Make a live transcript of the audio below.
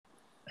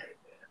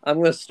I'm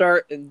gonna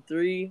start in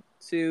 3,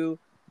 2,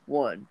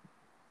 1.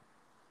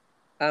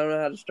 I don't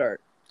know how to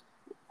start.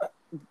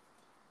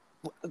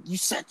 You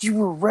said you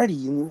were ready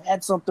and you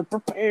had something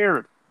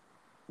prepared.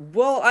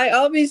 Well, I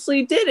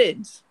obviously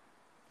didn't.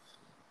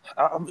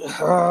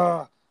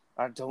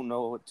 I don't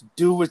know what to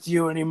do with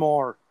you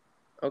anymore.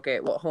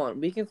 Okay, well, hold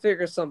on. We can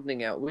figure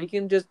something out. We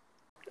can just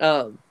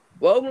um.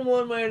 Welcome to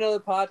one my another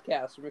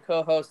podcast from your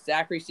co-host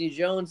Zachary C.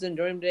 Jones, and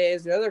joining today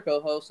is the other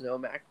co-host Noah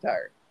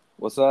McIntyre.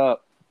 What's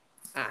up?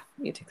 I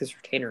need to take this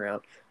retainer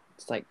out.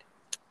 It's like,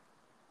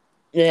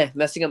 yeah,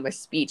 messing up my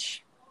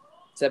speech.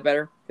 Is that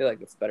better? I feel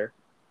like it's better.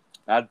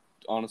 I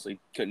honestly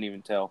couldn't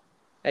even tell.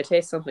 I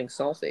taste something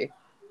salty.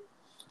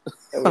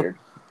 So weird.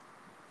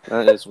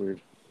 That is weird.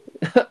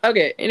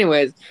 Okay,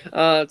 anyways,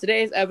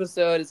 today's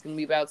episode is going to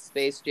be about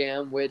Space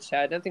Jam, which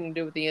had nothing to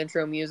do with the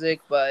intro music,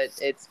 but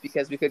it's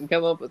because we couldn't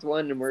come up with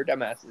one and we're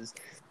dumbasses.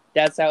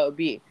 That's how it would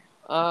be.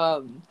 Hey,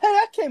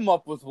 I came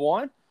up with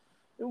one.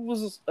 It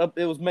was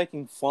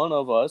making fun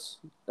of us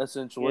Yeah.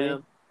 essentially,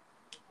 but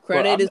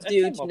Credit is I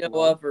due came to up with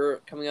Noah one.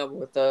 for coming up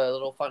with a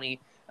little funny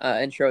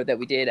intro that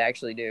we did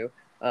actually do,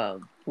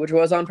 which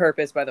was on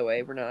purpose, by the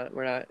way. We're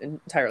not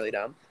entirely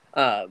dumb.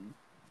 But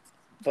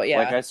Like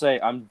yeah, I say,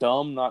 I'm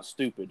dumb, not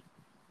stupid.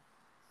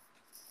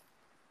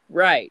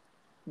 right.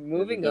 There's a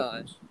Moving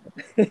on.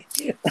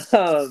 difference.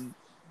 um,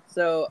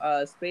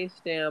 Space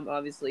Jam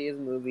obviously is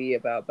a movie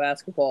about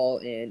basketball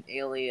and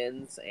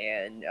aliens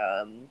and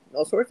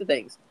all sorts of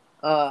things.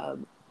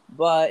 Um,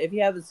 but if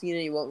you haven't seen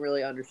it, you won't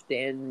really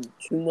understand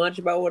too much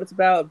about what it's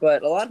about.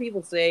 But a lot of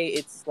people say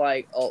it's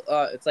like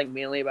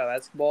mainly about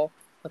basketball.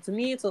 But to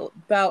me, it's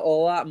about a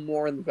lot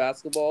more than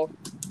basketball.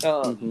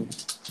 Um, Hmm.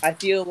 I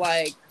feel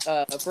like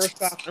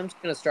first off, I'm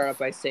just gonna start off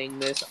by saying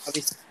this.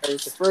 Obviously, there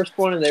was the first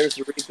one, and there was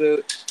the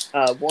reboot.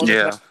 One with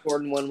Yeah, Michael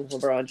Jordan, one with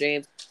LeBron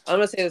James. I'm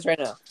gonna say this right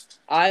now.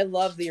 I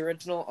love the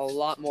original a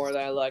lot more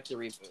than I like the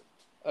reboot.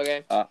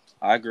 Okay, I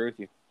agree with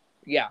you.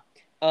 yeah.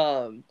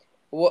 Um,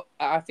 what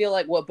I feel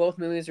like what both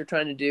movies are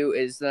trying to do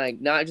is like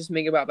not just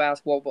make it about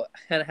basketball, but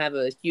kind of have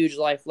a huge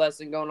life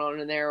lesson going on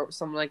in there, or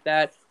something like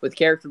that, with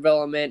character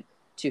development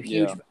to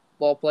huge Yeah.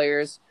 basketball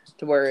players,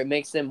 to where it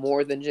makes them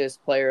more than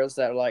just players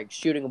that are like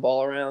shooting a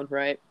ball around,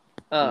 right?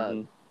 Hmm.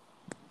 Um,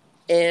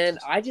 and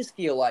I just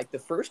feel like the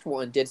first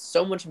one did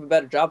so much of a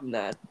better job than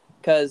that.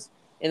 Because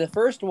in the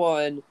first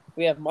one,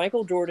 we have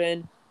Michael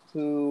Jordan,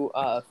 who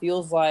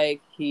feels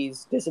like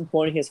he's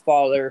disappointing his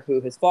father,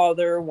 who his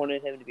father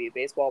wanted him to be a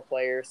baseball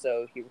player.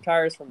 So he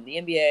retires from the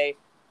NBA,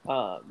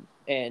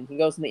 and he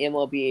goes in the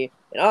MLB.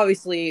 And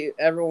obviously,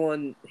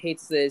 everyone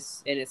hates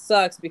this, and it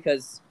sucks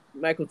because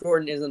Michael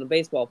Jordan isn't a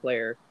baseball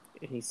player,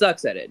 and he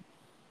sucks at it.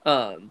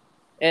 Um,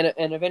 and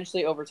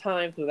eventually over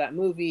time through that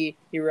movie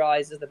he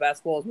realizes that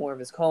basketball is more of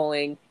his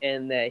calling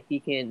and that he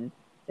can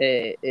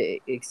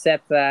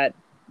accept that,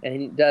 and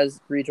he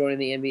does rejoin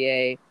the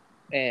NBA.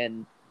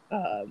 And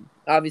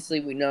obviously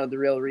we know the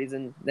real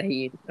reason that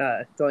he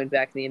joined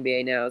back in the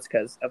NBA now is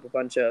because of a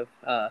bunch of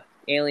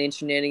alien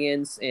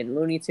shenanigans in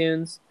Looney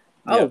Tunes.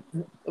 Yeah.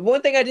 Oh,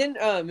 one thing I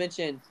didn't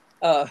mention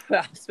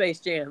Space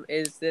Jam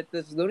is that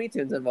there's Looney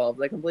Tunes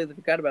involved. I completely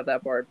forgot about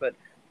that part, but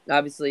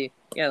obviously,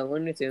 yeah, the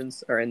Looney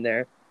Tunes are in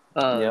there.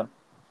 Yeah.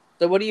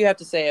 So what do you have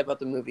to say about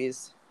the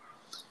movies?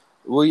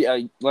 Well, yeah,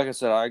 like I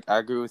said, I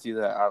agree with you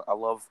that I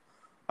love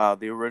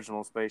the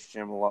original Space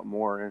Jam a lot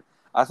more, and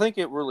I think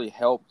it really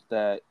helped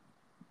that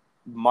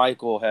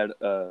Michael had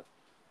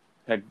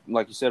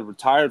like you said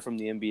retired from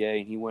the NBA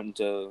and he went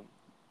to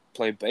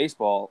play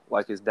baseball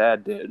like his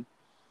dad did,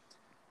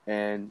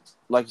 and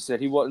like you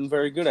said, he wasn't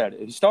very good at it.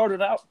 He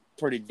started out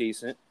pretty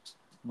decent,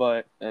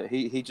 but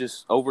he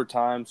just over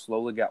time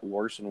slowly got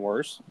worse and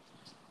worse,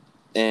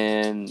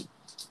 and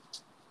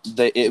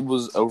it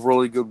was a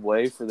really good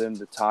way for them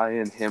to tie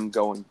in him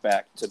going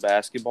back to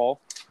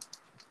basketball.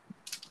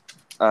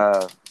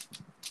 Uh,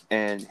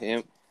 and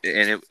him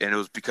and it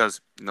was because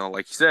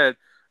like you said,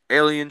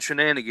 alien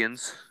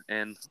shenanigans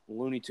and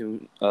Looney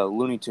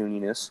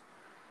Tuniness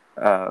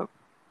uh,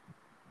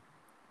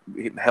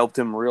 it helped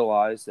him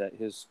realize that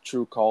his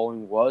true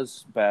calling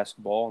was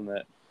basketball, and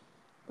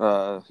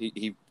that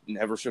he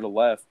never should have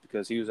left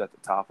because he was at the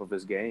top of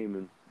his game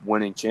and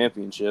winning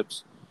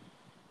championships.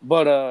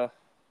 But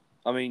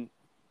I mean,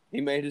 he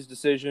made his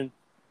decision.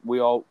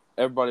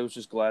 Everybody was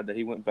just glad that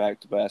he went back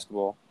to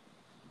basketball.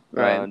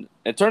 Right.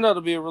 It turned out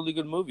to be a really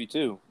good movie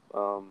too.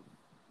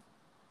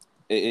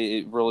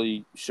 It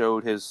really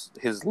showed his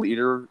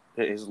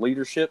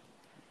leadership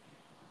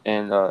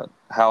and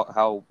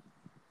how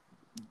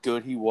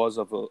good he was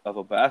of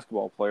a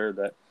basketball player.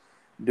 That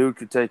dude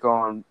could take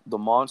on the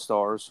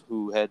Monstars,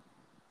 who had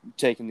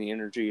taken the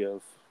energy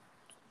of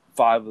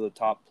five of the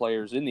top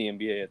players in the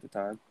NBA at the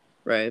time,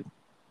 Right.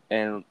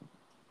 and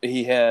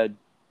he had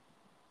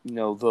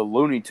the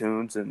Looney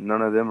Tunes, and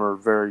none of them are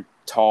very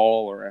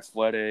tall or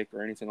athletic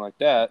or anything like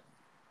that,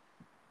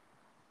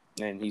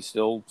 and he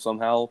still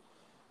somehow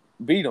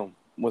beat them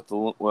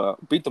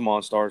beat the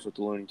Monstars with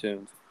the Looney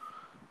Tunes.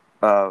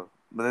 But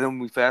then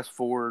we fast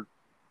forward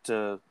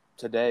to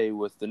today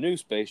with the new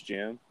Space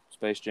Jam,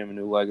 Space Jam: A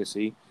New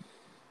Legacy.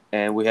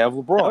 and we have Is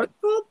that what LeBron. it's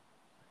called?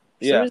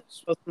 For some Yeah, reason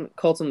it's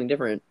called something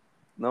different.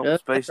 no, No,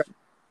 that's right.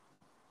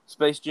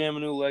 Space Jam: A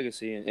New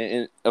Legacy,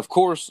 and of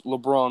course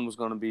LeBron was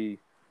going to be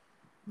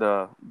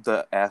the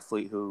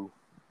athlete who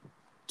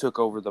took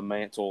over the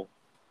mantle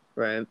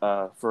Right.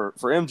 for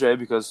MJ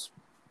because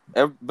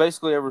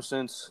basically ever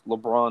since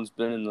LeBron's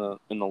been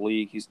in the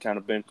league, he's kind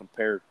of been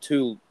compared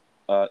to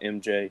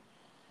MJ,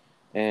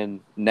 and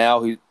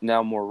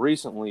now more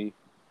recently,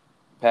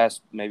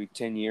 past maybe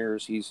 10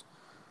 years,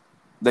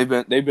 they've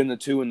been the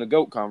two in the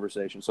GOAT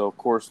conversation. So of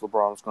course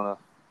LeBron's going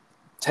to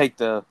take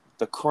the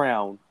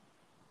crown,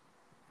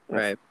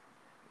 Right.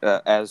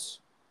 as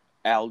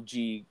Al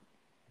G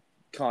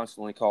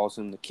constantly calls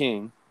him the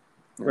king.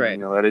 And, Right. you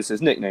know, that is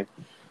his nickname.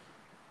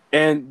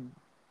 And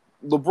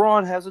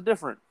LeBron has a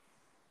different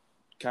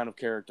kind of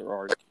character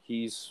arc.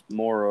 He's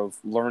more of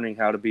learning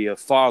how to be a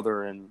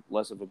father and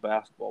less of a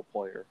basketball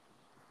player.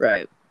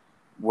 Right.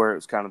 Where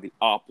it's kind of the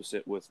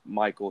opposite with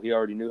Michael. He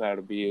already knew how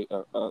to be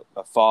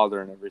a father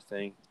and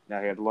everything.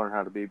 Now he had to learn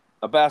how to be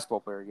a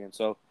basketball player again.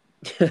 So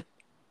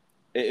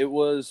it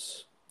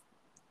was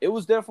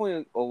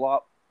definitely a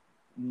lot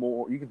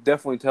more. You could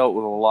definitely tell it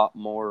was a lot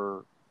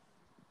more,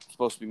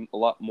 supposed to be a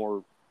lot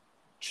more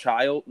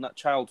not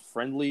child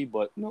friendly,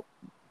 but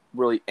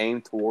really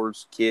aimed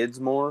towards kids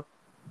more,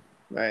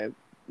 Right.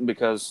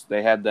 because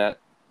they had that.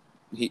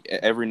 He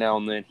every now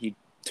and then he'd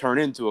turn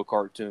into a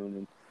cartoon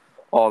and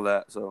all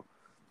that. So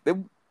it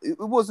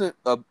wasn't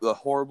a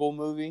horrible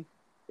movie.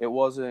 It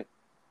wasn't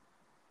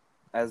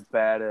as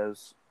bad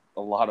as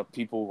a lot of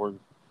people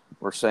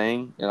were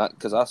saying, and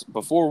because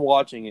before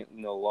watching it,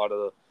 a lot of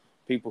the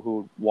people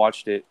who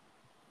watched it,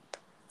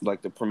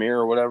 like the premiere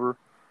or whatever,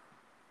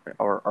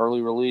 or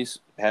early release,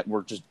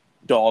 were just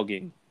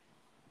dogging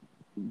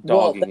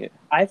Well, it.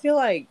 I feel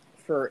like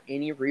for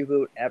any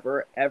reboot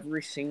ever,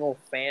 every single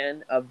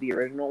fan of the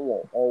original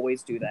will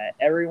always do that.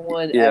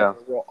 Everyone Yeah. ever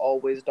will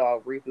always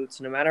dog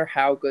reboots, no matter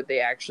how good they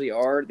actually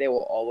are. They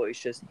will always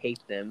just hate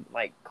them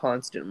like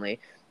constantly,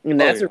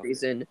 and Oh that's the yeah.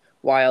 reason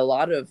why a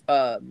lot of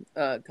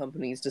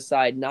companies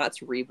decide not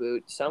to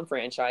reboot some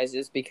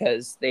franchises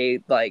because they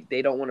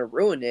don't want to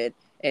ruin it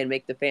and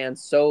make the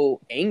fans so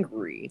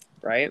angry,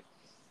 right?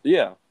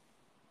 Yeah.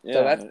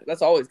 So Yeah.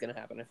 that's always going to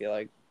happen. I feel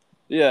like.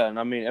 Yeah, and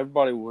I mean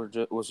everybody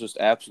was just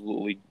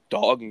absolutely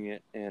dogging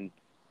it, and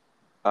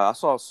I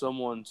saw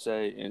someone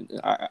say,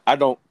 and I mean I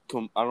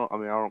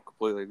don't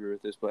completely agree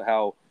with this, but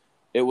how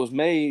it was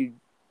made,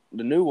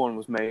 the new one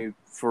was made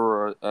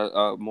for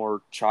a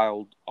more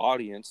child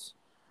audience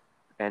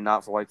and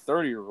not for like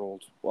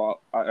 30-year-olds.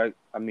 Well, I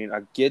mean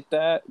I get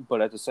that,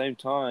 but at the same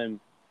time,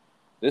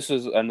 this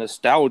is a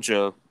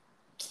nostalgia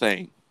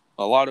thing.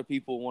 A lot of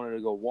people wanted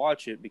to go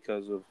watch it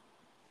because of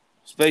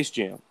Space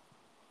Jam.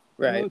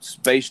 Right. It's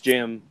Space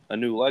Jam: A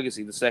New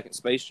Legacy, the second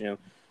Space Jam.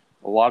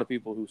 A lot of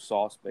people who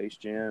saw Space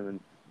Jam and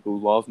who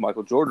love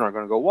Michael Jordan are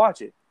going to go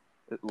watch it.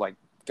 Like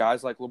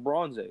guys like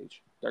LeBron's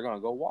age, they're going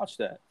to go watch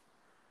that.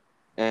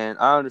 And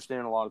I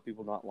understand a lot of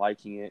people not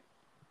liking it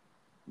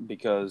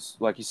because,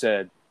 like you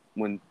said,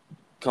 when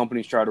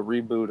companies try to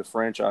reboot a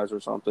franchise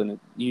or something, it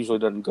usually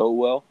doesn't go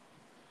well.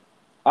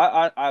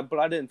 But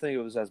I didn't think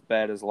it was as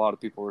bad as a lot of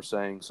people were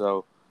saying.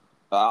 So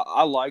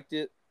I liked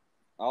it.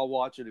 I'll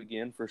watch it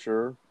again for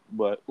sure.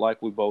 But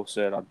like we both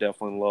said, I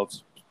definitely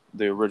loved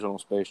the original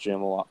Space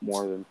Jam a lot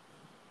more than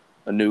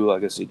A New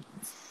Legacy.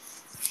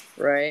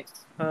 Right.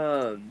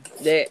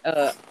 They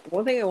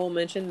one thing I will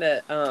mention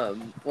that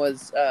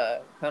was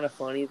kind of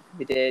funny that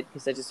they did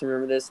because I just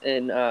remember this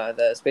in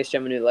the Space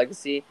Jam: A New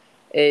Legacy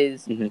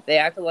is Mm-hmm. they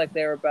acted like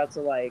they were about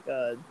to like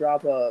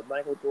drop a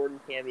Michael Jordan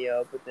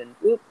cameo, but then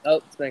whoop, oh,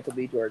 it's Michael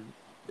B. Jordan.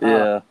 Uh,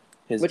 Yeah,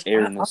 his which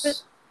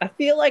airness. I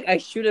feel like I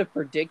should have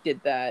predicted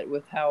that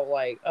with how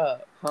like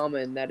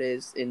common that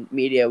is in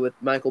media with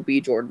Michael B.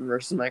 Jordan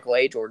versus Michael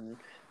A. Jordan.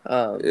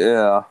 Um,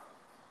 Yeah,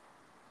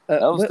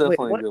 that was wait,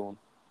 definitely a good one.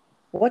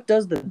 what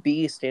does the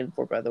B stand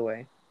for, by the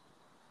way?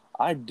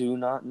 I do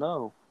not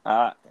know.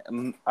 I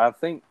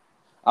think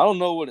I don't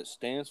know what it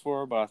stands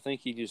for, but I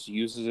think he just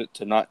uses it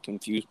to not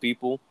confuse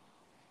people.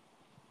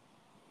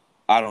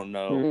 I don't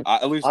know. Hmm.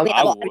 At least I mean,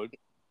 I would.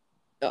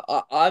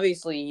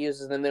 obviously he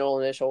uses the middle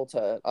initial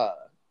to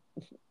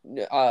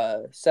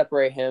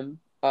separate him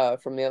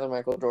from the other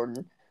Michael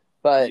Jordan,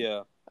 but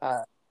Yeah.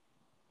 uh,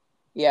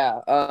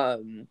 yeah,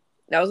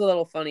 that was a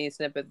little funny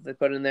snippet that they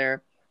put in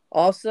there.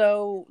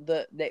 Also,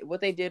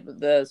 what they did with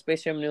the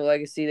Space Jam: New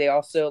Legacy, they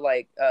also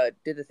like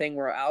did the thing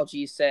where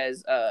Algie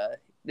says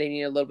they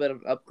need a little bit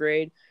of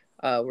upgrade,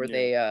 where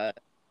Yeah.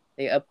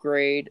 they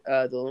upgrade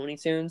the Looney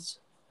Tunes,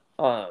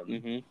 um,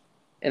 Mhm.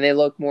 and they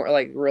look more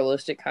like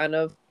realistic, kind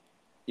of.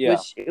 Yeah.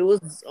 Which it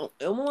was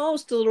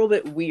almost a little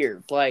bit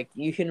weird. Like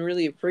you can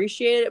really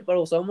appreciate it, but it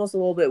was almost a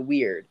little bit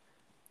weird,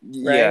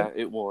 right? Yeah,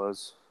 it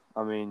was.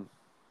 I mean,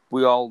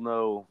 we all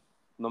know,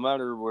 no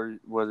matter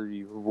whether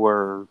you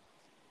were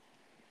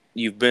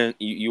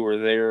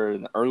there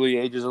in the early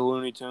ages of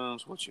Looney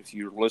Tunes, which if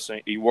you're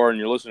listening, you were, and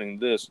you're listening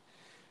to this,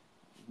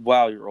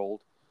 wow, you're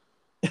old.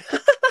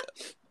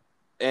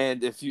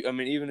 And if you, I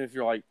mean, even if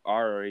you're like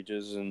our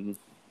ages and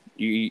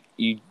you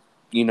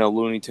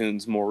Looney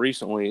Tunes more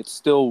recently, it's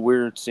still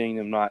weird seeing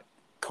them not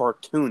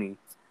cartoony,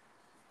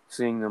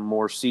 seeing them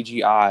more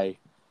CGI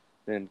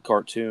than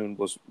cartoon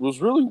was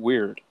really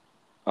weird.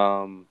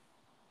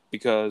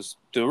 Because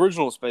the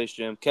original Space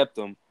Jam kept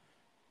them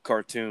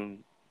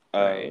cartoon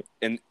Right.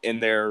 in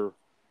their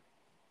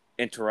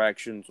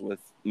interactions with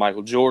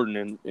Michael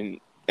Jordan and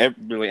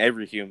really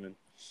every human.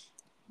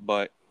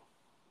 But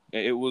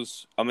it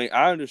was, I mean,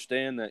 I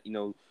understand that,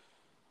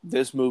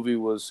 this movie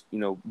was,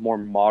 more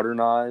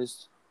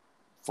modernized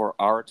for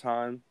our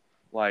time.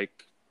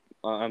 Like,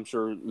 I'm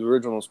sure the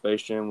original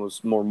Space Jam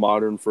was more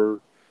modern for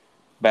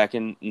back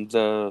in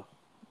the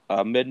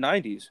mid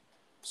 90s.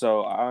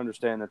 So I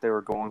understand that they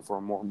were going for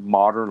a more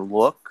modern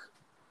look.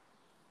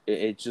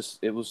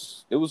 It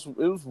was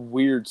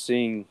weird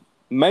seeing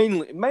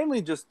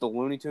mainly just the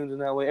Looney Tunes in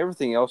that way.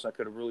 Everything else I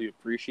could really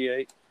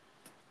appreciate.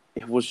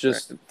 It was Right.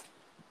 just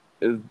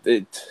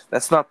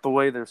that's not the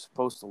way they're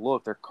supposed to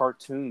look. They're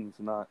cartoons,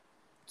 not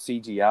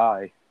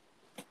CGI.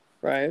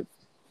 Right.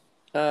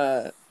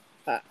 Uh,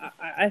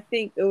 I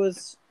think it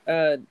was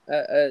a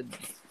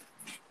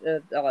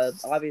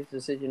obvious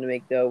decision to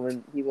make though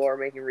when people are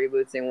making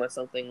reboots. They want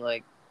something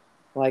like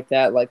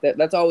that. Like that.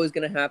 That's always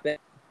going to happen.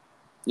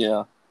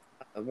 Yeah,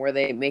 Where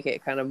they make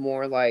it kind of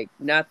more like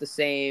not the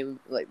same.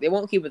 Like they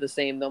won't keep it the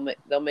same. They'll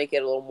make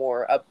it a little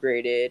more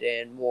upgraded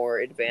and more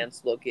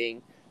advanced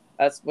looking.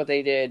 That's what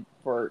they did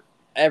for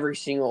every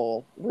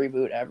single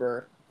reboot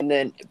ever. And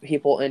then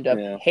people end up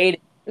yeah,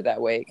 hating it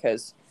that way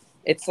because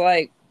it's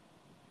like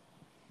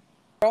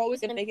they're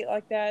always gonna make it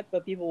like that,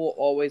 but people will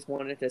always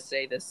want it to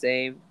stay the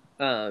same.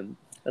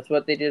 That's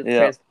what they did with yeah,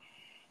 Transformers.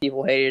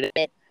 People hated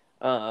it.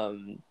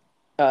 Um,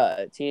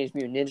 Teenage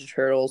Mutant Ninja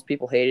Turtles.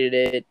 People hated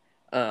it.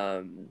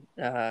 I'm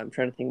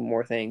trying to think of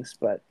more things,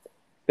 but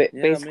yeah.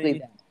 basically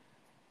that.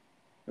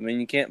 I mean,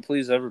 you can't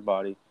please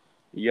everybody.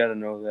 You got to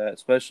know that,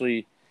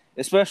 especially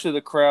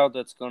the crowd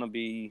that's gonna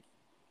be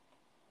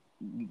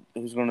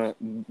the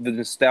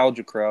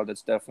nostalgia crowd.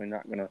 That's definitely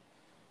not gonna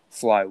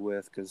fly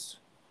with because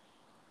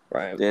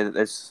Right,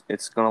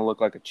 it's gonna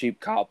look like a cheap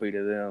copy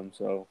to them.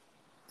 So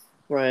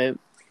right.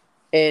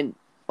 And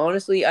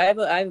honestly, I have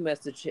a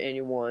message to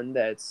anyone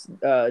that's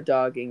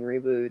dogging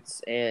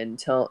reboots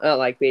and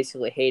like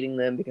basically hating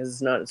them because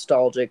it's not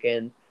nostalgic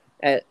and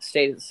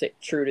stayed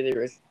true to the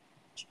original.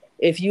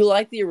 If you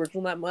like the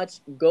original that much,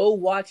 go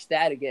watch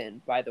that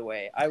again. By the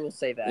way, I will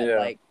say that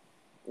yeah,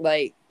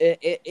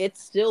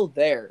 it's still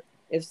there.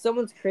 If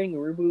someone's creating a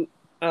reboot,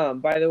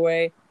 by the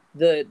way,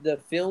 the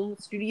film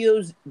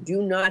studios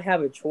do not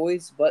have a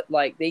choice, but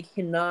like they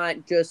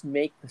cannot just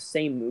make the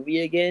same movie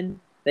again.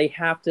 They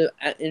have to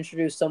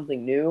introduce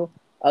something new.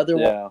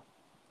 Otherwise, yeah, it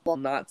will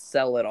not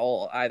sell at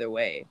all either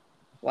way.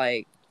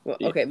 Like, well,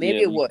 yeah. okay, maybe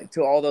it would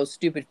to all those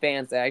stupid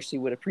fans that actually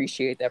would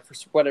appreciate that for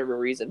whatever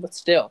reason, but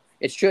still,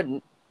 it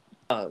shouldn't.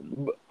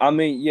 I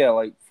mean, yeah,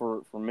 like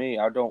for me,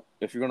 I don't.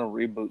 If you're gonna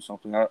reboot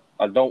something,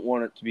 I don't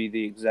want it to be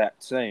the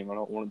exact same. I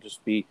don't want it to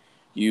just be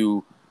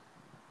you.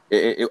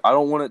 I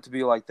don't want it to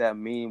be like that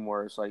meme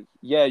where it's like,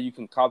 yeah, you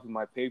can copy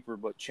my paper,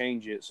 but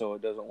change it so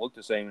it doesn't look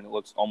the same and it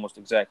looks almost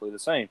exactly the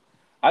same.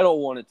 I don't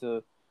want it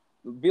to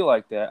be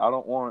like that. I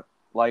don't want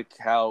like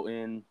how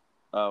in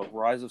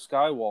Rise of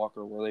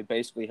Skywalker, where they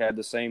basically had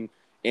the same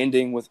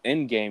ending with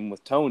Endgame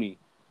with Tony.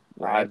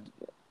 I, Right,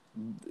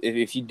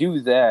 if you do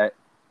that,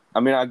 I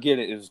mean, I get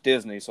it. It was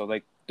Disney, so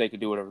they could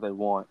do whatever they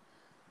want.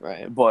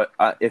 right, But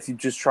if you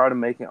just try to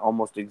make it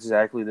almost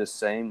exactly the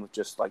same with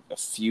just like a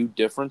few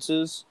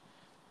differences,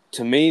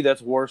 to me,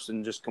 that's worse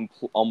than just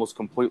almost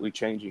completely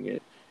changing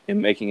it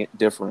and making it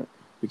different.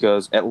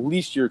 Because at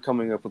least you're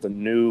coming up with a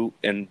new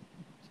and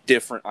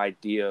different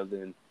idea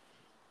than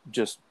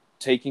just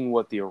taking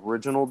what the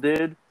original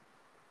did,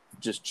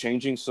 just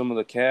changing some of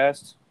the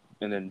cast,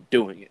 and then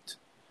doing it.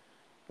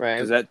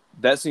 Because right.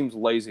 that seems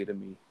lazy to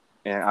me,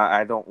 and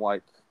I don't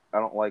like I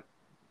don't like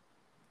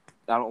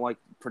I don't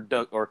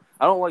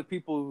like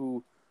people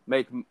who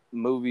make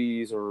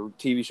movies or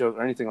TV shows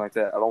or anything like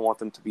that. I don't want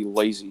them to be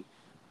lazy.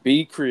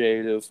 Be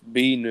creative,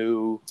 be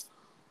new.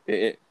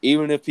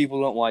 Even if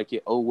people don't like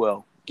it, oh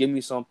well. Give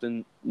me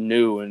something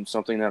new and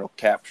something that'll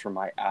capture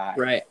my eye.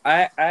 Right.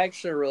 I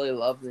actually really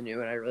love the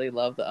new and I really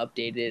love the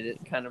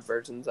updated kind of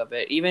versions of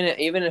it. Even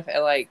if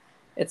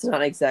it's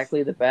not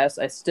exactly the best,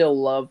 I still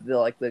love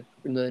the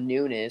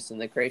newness and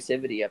the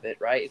creativity of it,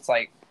 right? It's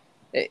like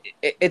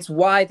it's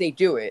why they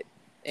do it.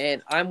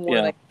 And I'm one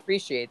Yeah, that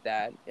appreciate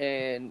that.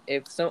 And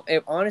if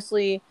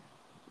honestly,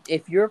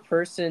 if you're a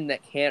person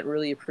that can't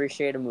really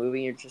appreciate a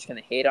movie, you're just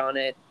gonna hate on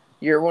it.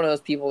 You're one of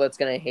those people that's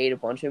gonna hate a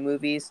bunch of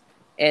movies.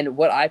 And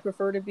what I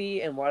prefer to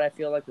be, and what I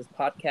feel like this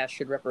podcast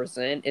should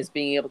represent, is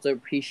being able to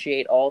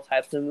appreciate all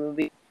types of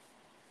movies.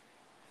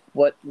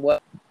 What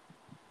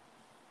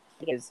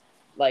is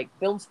like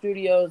film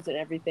studios and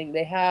everything?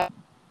 They have a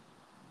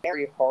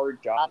very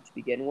hard job to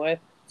begin with.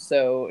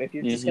 So if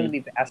you're just gonna hmm be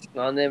bashing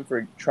on them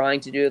for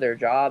trying to do their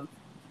job,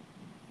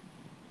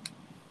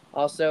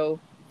 also,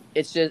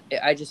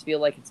 I just feel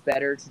like it's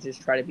better to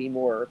just try to be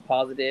more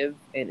positive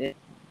and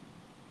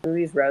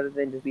movies rather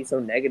than just be so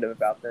negative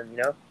about them, you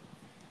know?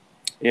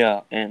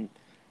 yeah. And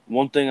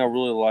one thing I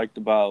really liked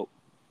about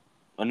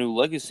A New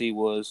Legacy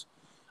was,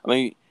 I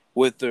mean,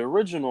 with the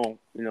original,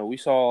 we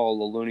saw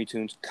the Looney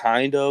Tunes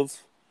kind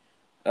of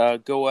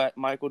go at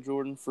Michael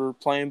Jordan for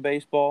playing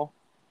baseball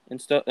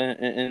and stuff,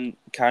 and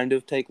kind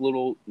of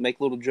make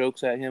little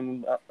jokes at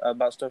him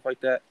about stuff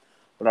like that.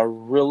 But I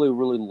really,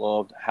 really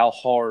loved how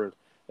hard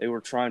they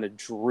were trying to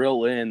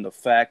drill in the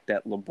fact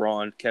that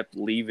LeBron kept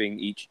leaving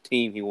each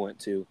team he went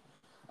to.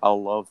 I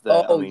love that.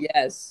 I Oh mean,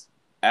 yes,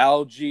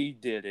 Al G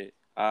did it.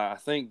 I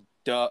think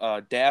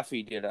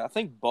Daffy did it. I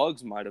think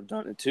Bugs might have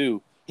done it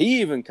too.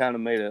 He even kind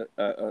of made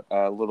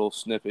a little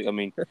snippet. I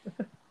mean,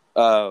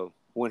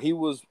 when he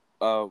was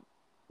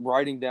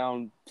writing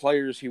down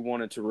players he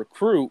wanted to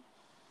recruit,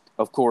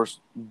 of course,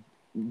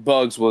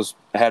 Bugs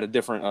had a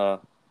different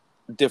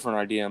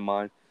idea in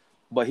mind,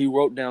 but he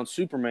wrote down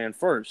Superman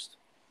first,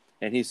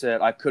 and he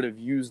said I could have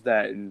used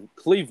that in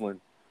Cleveland,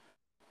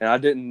 and I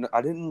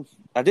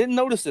didn't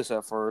notice this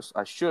at first.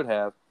 I should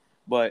have,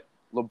 but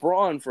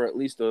LeBron for at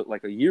least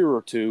like a year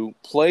or two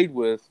played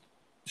with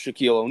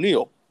Shaquille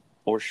O'Neal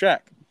or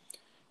Shaq,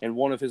 and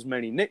one of his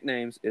many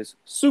nicknames is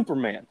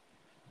Superman.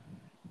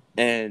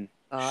 And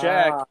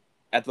Shaq, ah,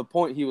 at the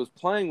point he was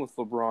playing with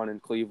LeBron in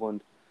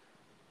Cleveland,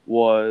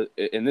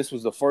 and this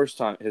was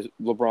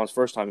LeBron's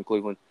first time in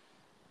Cleveland.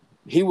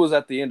 He was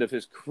at the end of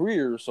his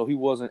career, so he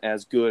wasn't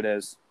as good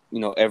as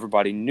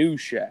everybody knew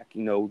Shaq.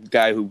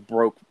 Guy who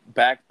broke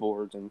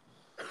backboards and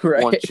won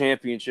right.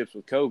 championships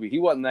with Kobe. He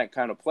wasn't that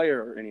kind of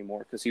player anymore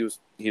because he was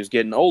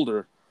getting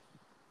older.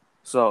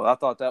 So I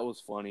thought that was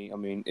funny. I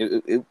mean,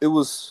 it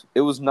was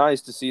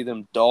nice to see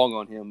them dog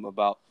on him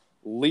about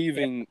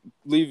leaving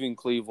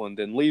Cleveland,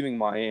 then leaving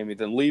Miami,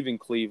 then leaving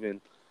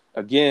Cleveland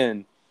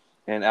again.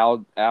 And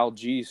Al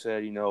G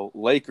said,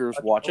 Lakers,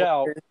 watch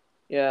out.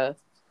 Yeah.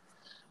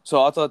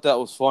 So I thought that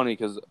was funny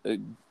because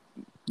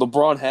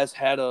LeBron has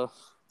had a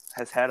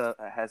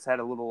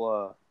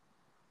little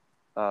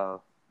a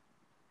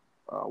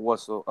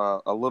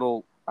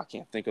little, I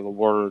can't think of the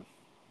word.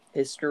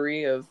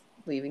 History of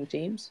leaving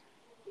teams.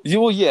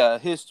 Yeah,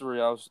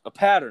 history. A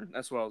pattern.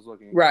 That's what I was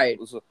looking at. Right. It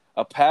was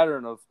a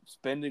pattern of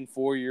spending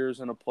 4 years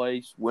in a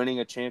place, winning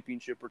a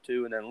championship or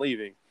two, and then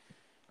leaving.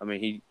 I mean,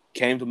 he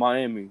came to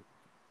Miami,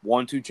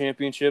 won 2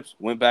 championships,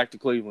 went back to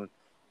Cleveland,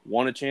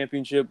 won a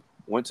championship,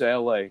 went to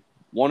L.A.,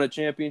 won a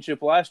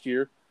championship last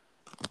year.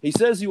 He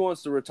says he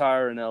wants to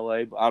retire in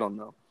L.A., but I don't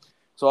know.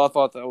 So I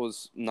thought that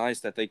was nice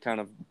that they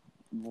kind of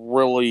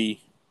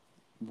really,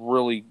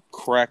 really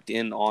cracked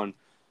in on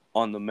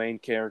the main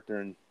character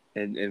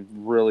and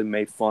really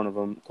made fun of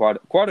him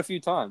quite a few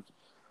times.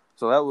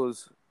 So that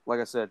was, like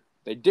I said,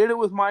 they did it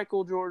with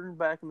Michael Jordan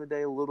back in the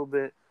day a little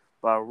bit,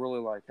 but I really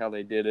like how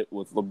they did it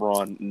with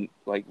LeBron.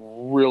 Like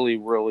really,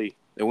 really,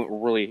 they went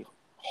really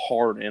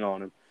hard in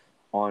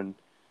on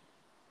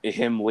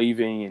him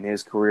leaving and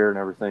his career and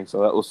everything.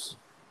 So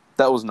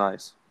that was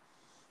nice.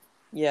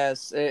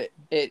 Yes, it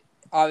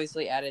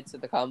obviously added to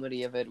the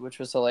comedy of it, which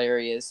was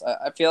hilarious.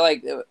 I feel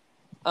like the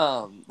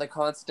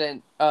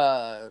constant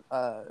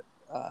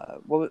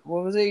what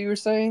was it you were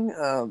saying?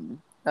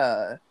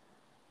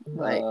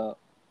 Like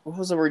what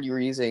was the word you were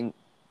using?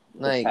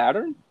 The Like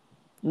pattern?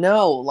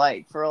 no,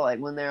 like for like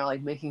when they're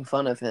like making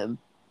fun of him.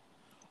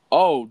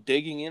 Oh,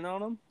 digging in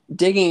on him?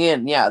 Digging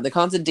in, yeah, the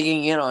constant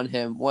digging in on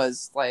him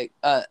was like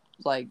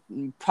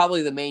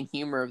probably the main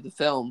humor of the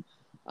film.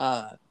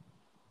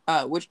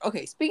 Which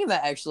okay, speaking of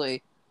that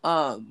actually,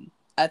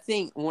 I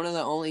think one of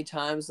the only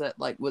times that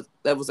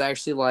was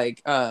actually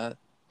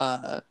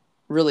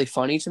really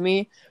funny to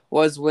me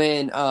was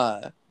when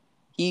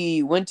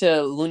he went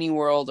to Looney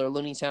World or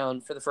Looney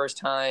Town for the first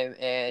time,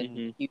 and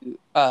Mm-hmm. he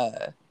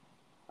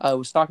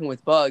was talking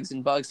with Bugs,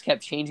 and Bugs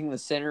kept changing the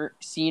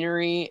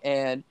scenery,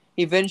 and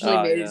he eventually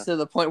Oh, made it yeah. to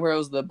the point where it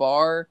was the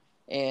bar,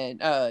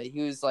 and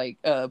he was like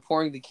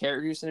pouring the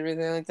carrot juice and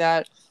everything like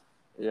that.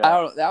 I Yeah.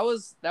 don't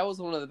know. That was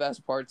one of the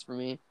best parts for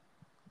me.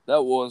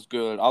 That was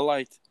good. I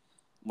liked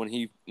when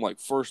he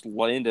first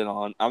landed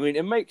on. I mean,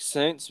 it makes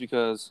sense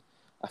because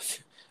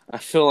I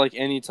feel like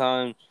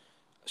anytime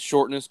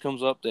shortness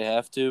comes up, they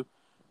have to.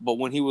 But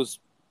when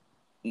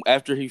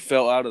after he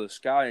fell out of the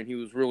sky and he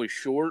was really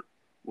short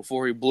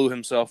before he blew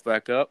himself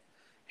back up,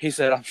 he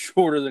said, "I'm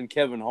shorter than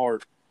Kevin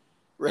Hart."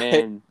 Right.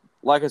 And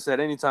like I said,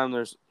 anytime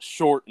there's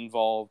short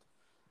involved,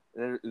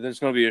 there's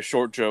going to be a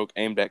short joke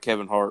aimed at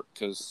Kevin Hart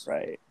because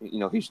Right.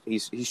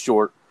 he's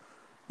short.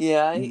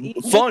 Yeah, he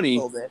is a Funny,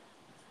 little bit.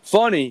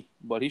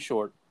 but he's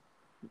short.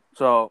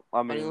 So I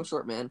Funny little mean,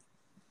 short man.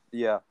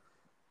 yeah.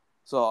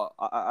 So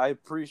I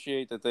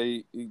appreciate that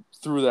they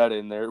threw that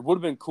in there. It would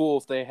have been cool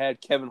if they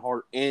had Kevin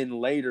Hart in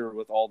later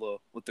with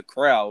the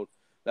crowd.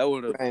 That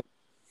would have Right.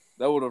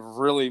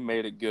 really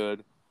made it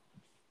good.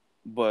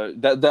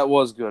 But that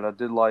was good. I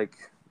did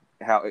like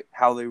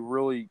how they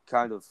really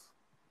kind of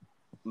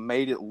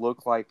made it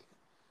look like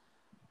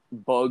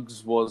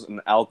Bugs was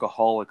an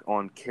alcoholic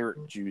on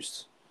carrot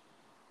juice.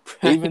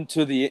 Even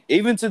to the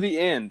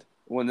end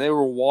when they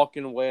were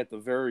walking away at the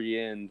very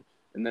end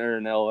and they're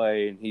in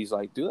LA and he's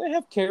like, "Do they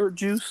have carrot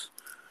juice?"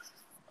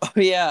 Oh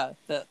yeah,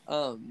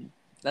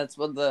 that's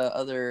what the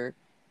other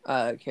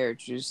carrot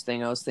juice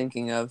thing I was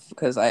thinking of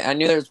because I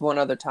knew there's one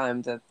other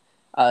time that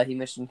he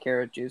mentioned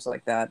carrot juice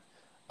like that.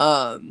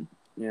 Um,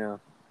 Yeah.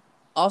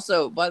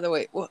 Also, by the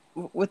way,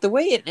 with the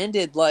way it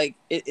ended, like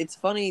it's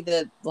funny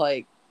that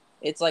like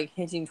it's like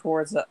hinting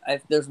towards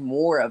if there's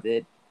more of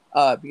it,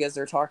 because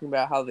they're talking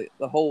about how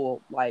the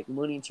whole like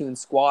Looney Tunes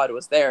squad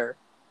was there,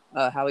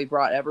 how he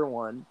brought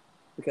everyone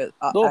because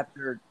Well,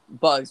 after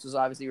Bugs was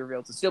obviously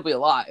revealed to still be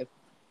alive.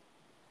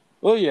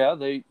 well, yeah.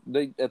 They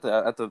at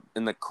the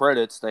in the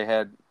credits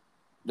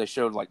they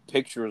showed like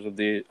pictures of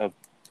the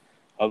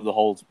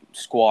whole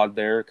squad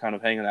there, kind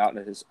of hanging out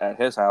at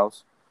his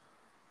house.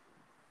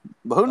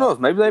 But who knows?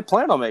 Maybe they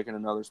plan on making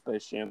another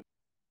Space Jam.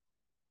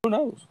 Who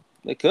knows?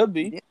 They could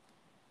be. Yeah,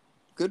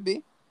 could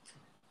be.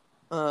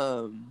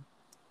 Um,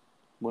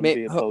 Wouldn't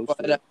be opposed but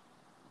to it.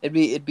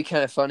 it'd be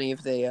kind of funny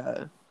if they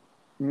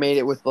made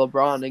it with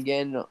LeBron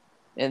again,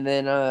 and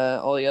then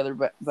all the other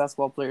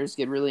basketball players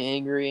get really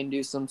angry and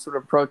do some sort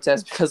of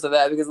protest because of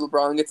that, because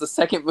LeBron gets a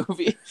second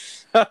movie.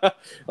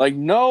 Like,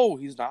 no,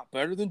 he's not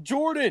better than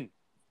Jordan.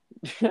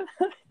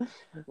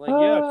 Like,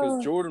 yeah,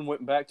 because Jordan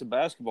went back to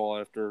basketball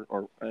after,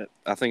 or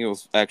I think it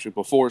was actually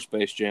before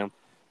Space Jam,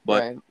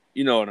 but right.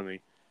 you know what I mean.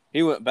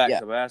 He went back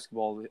Yeah. to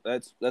basketball.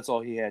 That's all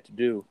he had to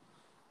do.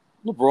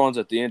 LeBron's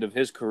at the end of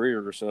his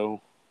career or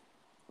so.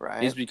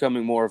 Right. He's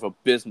becoming more of a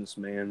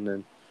businessman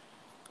than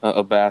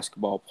a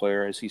basketball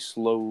player as he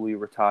slowly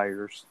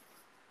retires.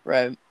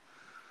 Right.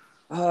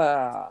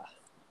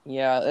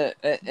 Yeah,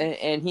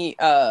 and he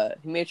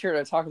made sure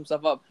to talk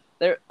himself up.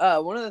 There,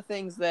 one of the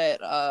things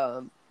that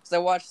so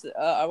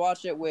I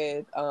watched it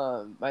with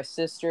my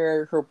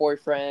sister, her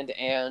boyfriend,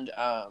 and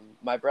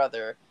my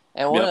brother.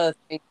 And one Yep. of the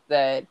things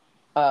that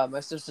my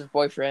sister's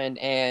boyfriend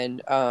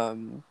and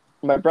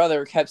my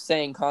brother kept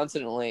saying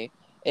constantly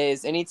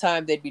is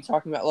anytime they'd be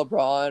talking about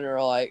LeBron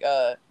or like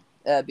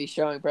be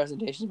showing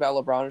presentations about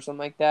LeBron or something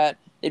like that,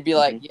 they'd be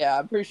like, "Yeah,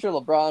 I'm pretty sure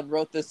LeBron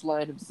wrote this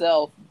line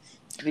himself,"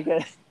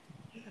 because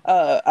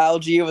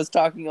Algie was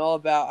talking all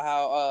about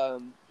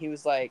how he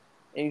was like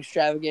an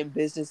extravagant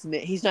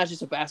businessman. He's not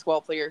just a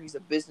basketball player; he's a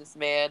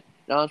businessman,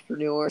 an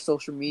entrepreneur,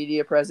 social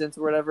media presence,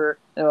 or whatever.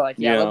 And they're like,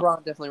 "Yeah, Yeah. LeBron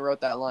definitely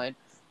wrote that line."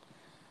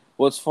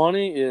 What's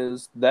funny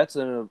is that's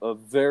a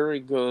very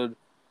good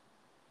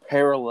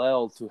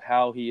parallel to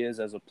how he is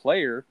as a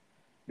player,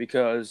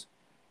 because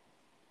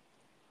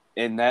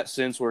in that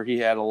sense where he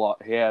had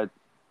a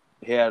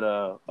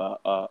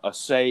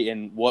say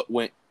in what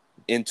went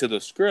into the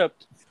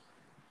script.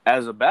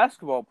 As a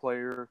basketball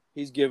player,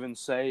 he's given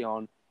say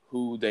on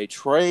who they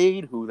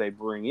trade, who they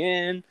bring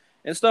in,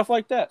 and stuff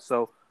like that.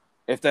 So,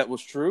 if that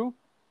was true,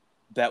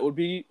 that would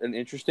be an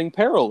interesting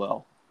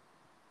parallel.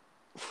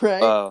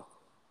 Right?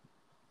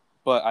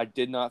 But I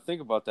did not think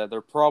about that.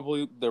 There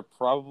probably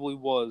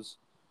was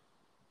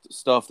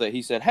stuff that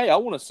he said, "Hey, I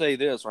want to say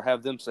this," or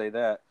have them say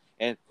that.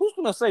 And who's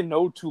going to say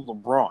no to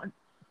LeBron?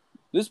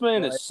 This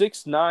man Right. is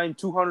 6'9",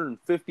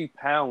 250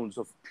 pounds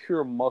of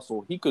pure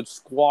muscle. He could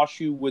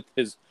squash you with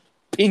his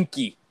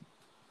pinky.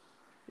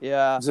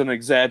 Yeah. It's an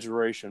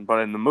exaggeration, but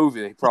in the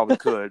movie, he probably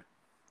could.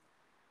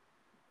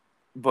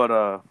 But,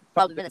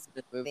 Probably been a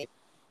movie.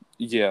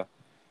 yeah.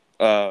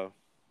 But,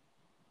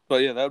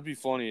 yeah, that would be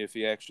funny if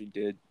he actually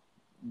did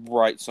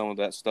write some of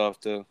that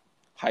stuff to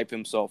hype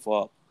himself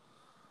up.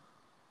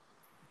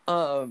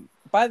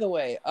 By the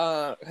way,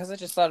 because I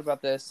just thought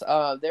about this,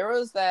 there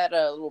was that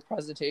little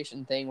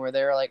presentation thing where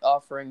they were like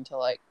offering to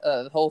like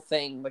the whole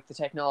thing, like the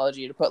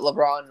technology to put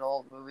LeBron in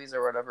all the movies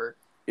or whatever.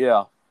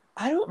 Yeah.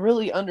 I don't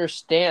really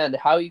understand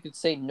how you could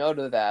say no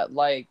to that.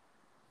 Like,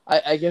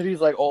 I get he's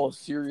like all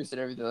serious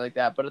and everything like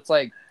that, but it's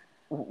like,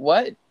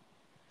 what?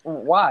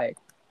 Why?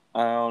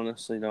 I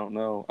honestly don't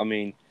know. I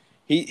mean,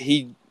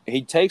 he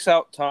takes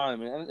out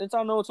time, and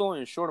I know it's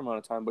only a short amount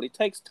of time, but he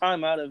takes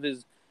time out of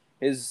his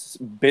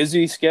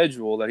busy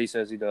schedule that he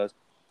says he does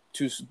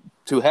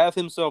to have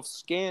himself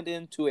scanned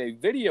into a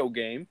video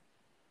game,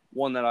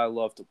 one that I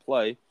love to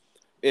play.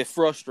 It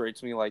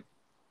frustrates me like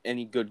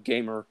any good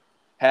gamer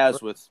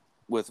has with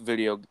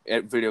video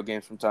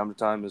games from time to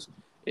time, is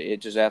it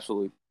just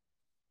absolutely.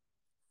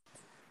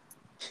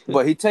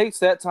 But he takes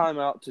that time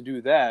out to do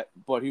that,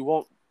 but he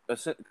won't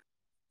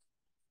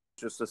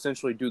just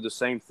essentially do the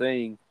same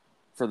thing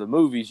for the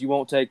movies. You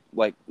won't take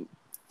like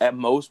at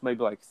most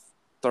maybe like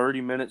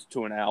 30 minutes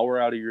to an hour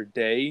out of your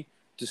day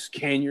to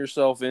scan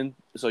yourself in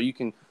so you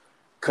can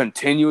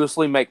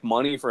continuously make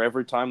money for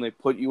every time they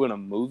put you in a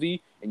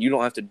movie and you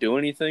don't have to do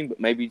anything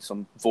but maybe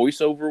some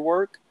voiceover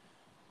work.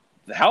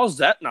 How's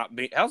that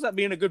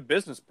being a good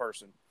business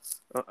person?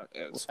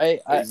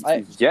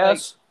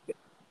 Yes.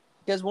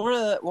 Because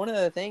one of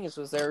the things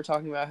was they were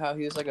talking about how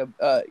he was like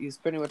he's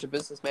pretty much a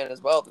businessman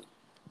as well.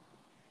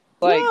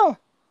 Like,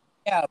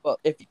 yeah, but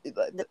if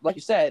like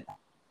you said,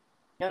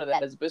 none of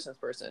that as a business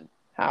person.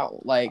 How?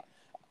 Like,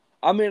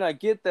 I mean, I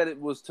get that it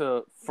was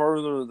to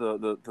further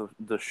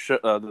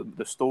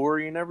the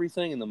story and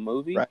everything in the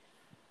movie, right.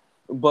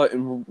 But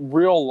in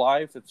real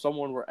life, if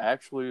someone were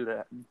actually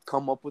to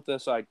come up with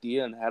this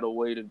idea and had a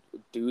way to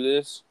do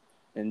this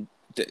and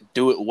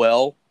do it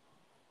well,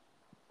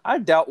 I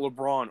doubt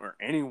LeBron or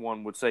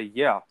anyone would say,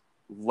 yeah,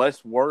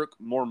 less work,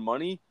 more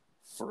money,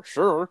 for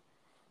sure.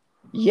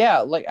 Yeah,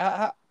 like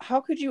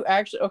how could you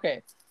actually?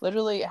 Okay,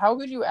 literally, how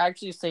could you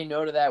actually say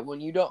no to that when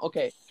you don't?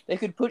 Okay, they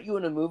could put you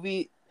in a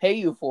movie, pay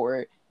you for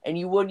it, and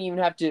you wouldn't even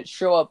have to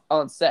show up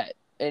on set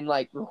and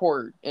like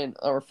record and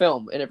or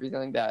film and everything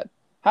like that.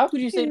 How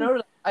could you say Yeah. no to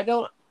that? I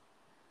don't.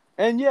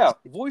 And yeah,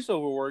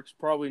 voiceover work's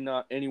probably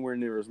not anywhere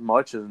near as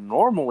much as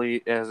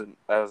normally as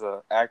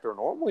a actor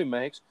normally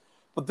makes.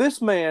 But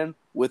this man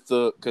with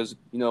the because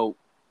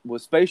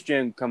with Space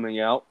Jam coming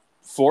out,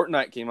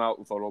 Fortnite came out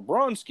with a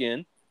LeBron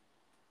skin.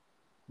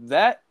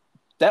 That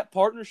that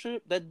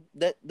partnership,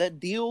 that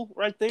deal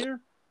right there,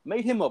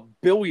 made him a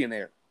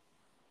billionaire,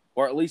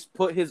 or at least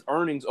put his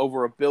earnings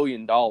over $1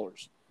 billion.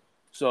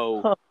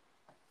 So Huh.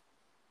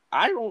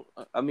 I don't.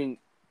 I mean,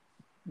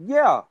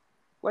 yeah,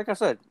 like I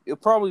said,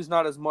 it probably is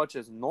not as much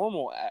as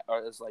normal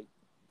or as like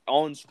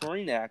on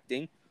screen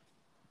acting,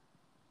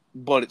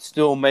 but it's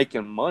still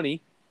making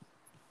money.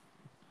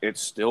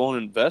 It's still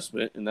an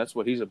investment, and that's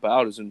what he's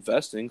about is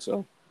investing.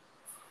 So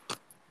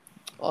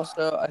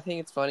Also, I think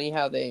it's funny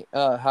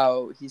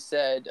how he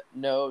said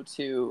no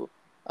to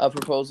a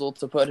proposal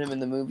to put him in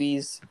the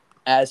movies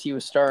as he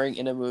was starring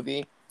in a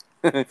movie,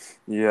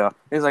 yeah,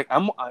 he's like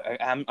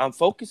I'm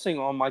focusing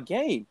on my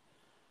game,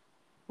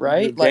 the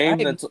right? Like I game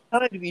have that's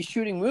time to be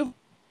shooting movies.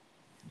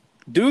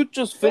 dude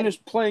just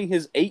finished playing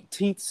his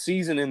 18th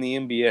season in the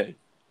NBA.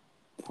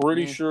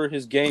 Pretty Mm, sure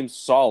his game's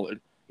solid.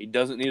 He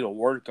doesn't need to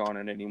work on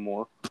it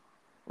anymore.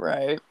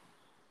 right.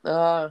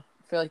 I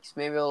feel like it's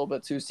maybe a little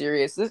bit too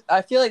serious.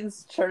 I feel like this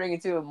is turning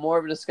into more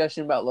of a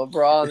discussion about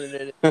LeBron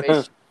than it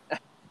is.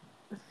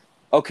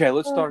 Okay,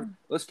 let's start.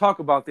 Let's talk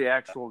about the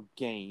actual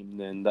game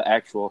then. The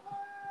actual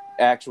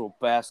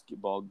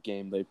basketball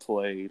game they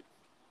played.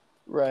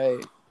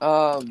 Right.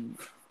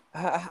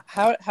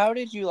 How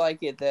did you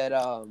like it that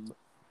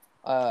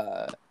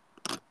uh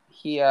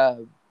he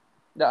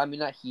no, I mean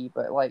not he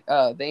but like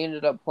they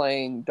ended up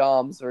playing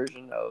Dom's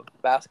version of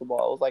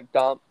basketball. It was like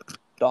Dom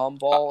Uh,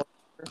 ball.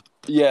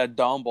 yeah,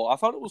 Dom Ball. I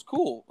thought it was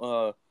cool.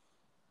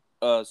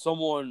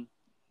 Someone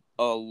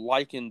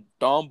likened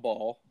Dom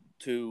Ball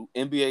to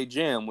NBA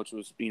Jam, which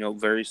was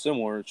very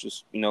similar. It's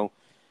just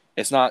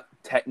it's not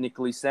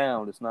technically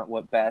sound. It's not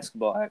what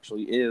basketball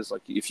actually is.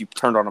 Like if you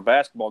turned on a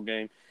basketball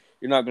game,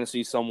 you're not going to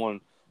see someone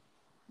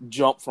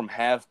jump from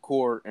half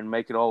court and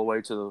make it all the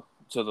way to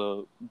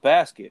the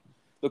basket.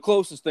 The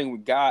closest thing we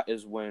got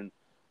is when,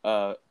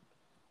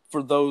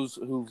 for those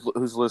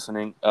who's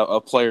listening, a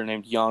player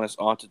named Giannis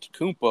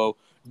Antetokounmpo,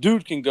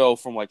 dude can go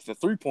from like the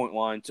 3-point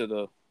line to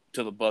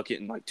the bucket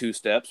in like 2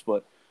 steps,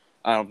 but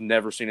I've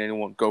never seen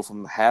anyone go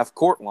from the half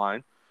court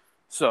line.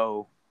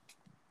 So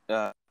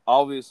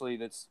obviously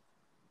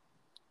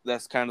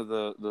that's kind of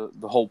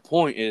the whole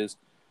point is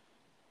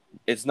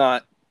it's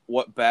not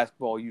what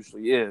basketball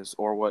usually is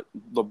or what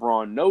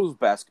LeBron knows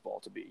basketball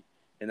to be.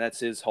 And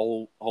that's his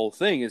whole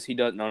thing is he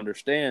doesn't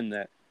understand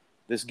that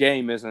this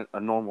game isn't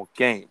a normal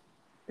game.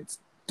 It's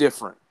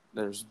different.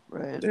 There's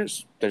Right.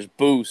 there's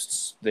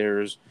boosts,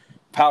 there's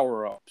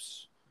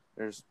power-ups,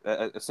 there's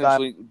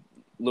essentially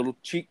little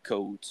cheat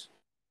codes.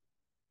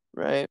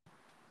 Right.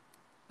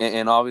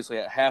 And obviously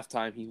at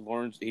halftime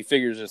he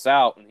figures this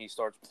out and he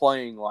starts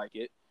playing like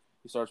it.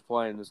 He starts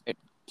playing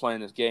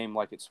this game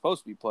like it's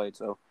supposed to be played.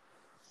 So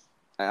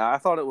I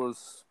thought it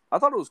was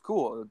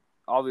cool.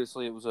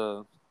 Obviously, it was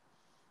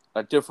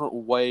a different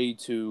way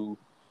to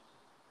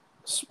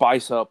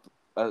spice up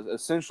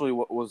essentially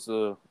what was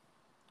the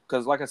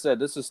because like I said,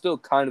 this is still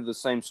kind of the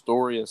same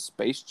story as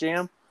Space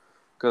Jam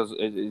because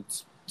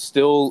it's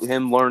still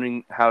him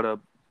learning how to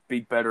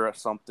be better at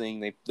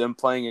something. Them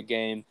playing a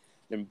game,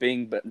 then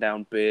being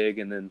down big,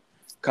 and then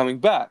coming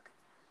back.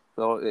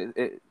 So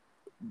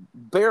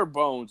bare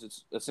bones,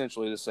 it's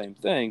essentially the same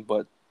thing,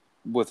 but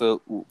with a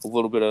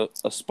little bit of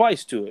a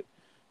spice to it.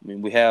 I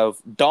mean, we have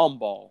Dom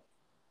Ball,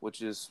 which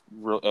is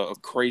a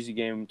crazy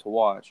game to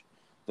watch.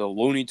 The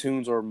Looney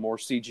Tunes are more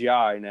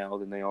CGI now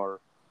than they are,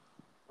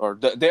 or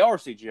they are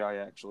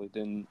CGI actually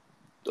than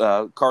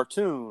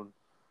cartoon.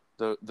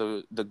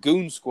 The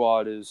Goon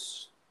Squad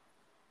is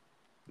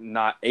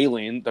not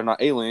alien. They're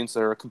not aliens.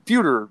 They're a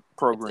computer It's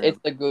program.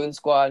 the Goon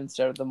Squad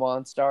instead of the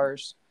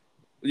Monstars.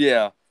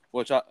 Yeah,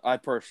 which I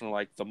personally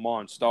like the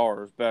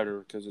Monstars better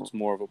because it's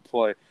more of a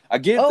play. I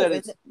get Oh, that and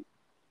it's oh,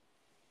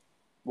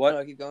 what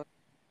no, keep going.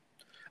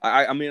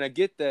 I mean I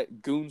get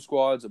that Goon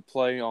Squad's a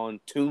play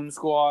on Toon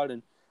Squad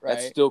and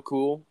that's Right. still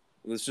cool.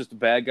 It's just the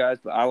bad guys,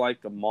 but I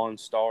like the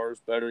Monstars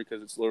better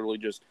because it's literally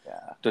just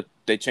Yeah.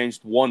 they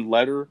changed one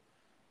letter.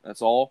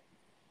 That's all,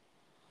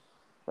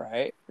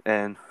 Right.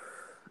 and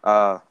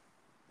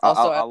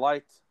Also, I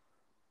liked.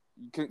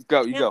 You can't.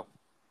 go, you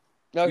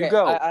Okay,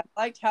 go. I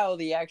liked how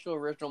the actual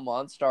original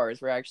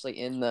Monstars were actually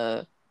in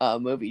the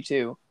movie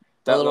too.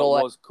 The That little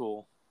like was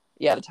cool.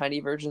 yeah, the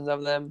tiny versions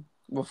of them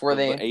before The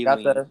they got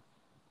alien, the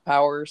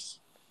powers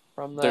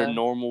from their the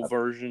normal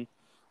version.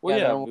 Well, yeah,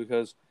 the yeah, normal.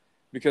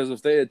 because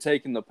if they had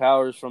taken the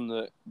powers from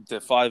the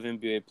five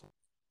NBA players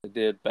they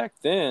did back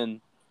then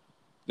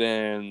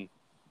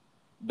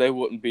they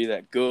wouldn't be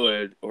that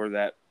good or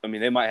that. I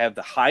mean, they might have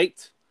the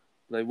height,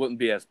 they wouldn't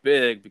be as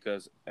big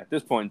because at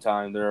this point in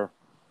time they're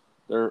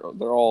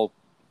all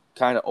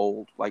kind of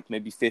old, like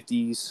maybe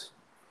 50s,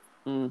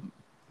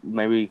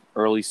 maybe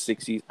early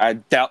 60s. I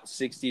doubt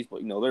 60s,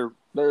 but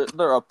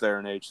they're up there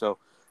in age, so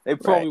they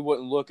probably Right.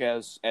 wouldn't look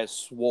as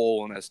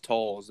swole and as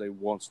tall as they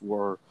once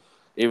were,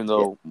 even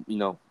though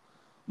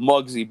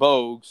Muggsy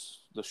Bogues,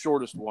 the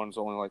shortest one, is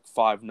only like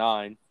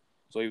 5'9",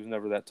 so he was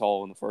never that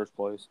tall in the first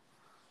place.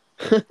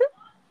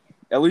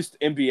 At least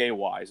NBA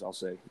wise, I'll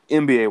say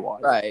NBA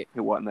wise, Right. he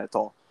wasn't that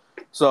tall.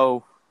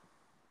 So,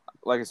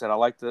 like I said, I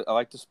like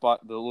the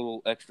spot, the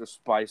little extra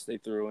spice they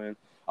threw in.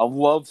 I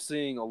love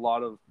seeing a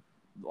lot of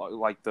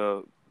like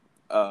the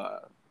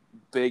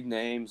big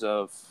names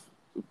of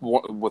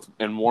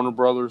in Warner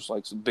Brothers,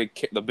 like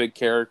the big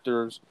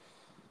characters.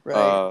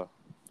 Right.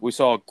 We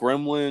saw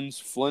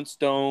Gremlins,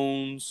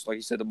 Flintstones, like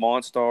you said, the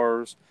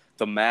Monstars,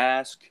 The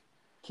Mask,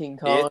 King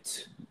Kong.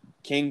 It,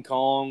 King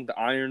Kong, the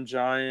Iron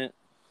Giant,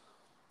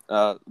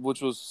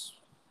 which was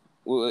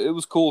it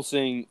was cool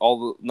seeing all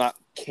the not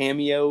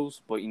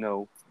cameos, but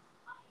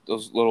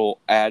those little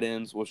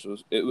add-ins, which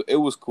was it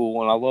was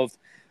cool, and I loved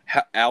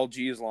Al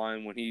G's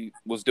line when he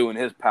was doing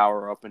his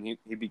power up and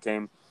he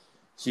became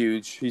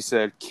huge. He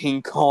said,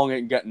 "King Kong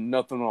ain't got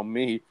nothing on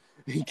me."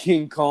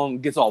 King Kong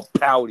gets all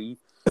pouty.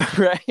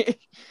 Right.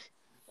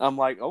 I'm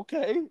like,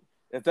 okay,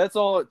 if that's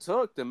all it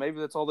took, then maybe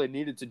that's all they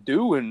needed to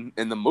do in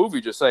the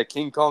movie. Just say,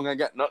 "King Kong ain't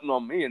got nothing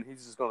on me," and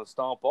he's just gonna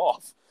stomp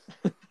off.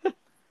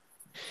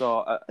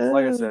 So,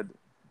 like I said,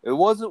 it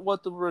wasn't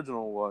what the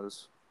original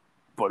was,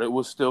 but it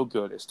was still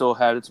good. It still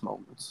had its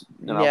moments,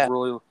 and Yeah.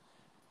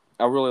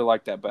 I really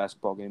liked that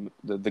basketball game.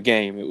 The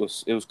game, it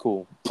was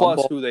cool.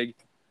 Plus,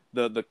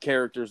 the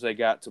characters they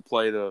got to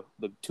play the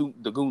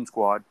Goon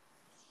Squad.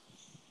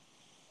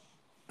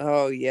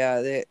 Oh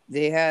yeah,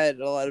 they had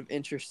a lot of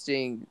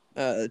interesting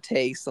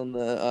takes on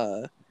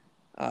uh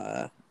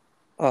uh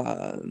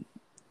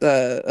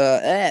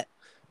the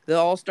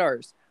All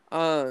Stars.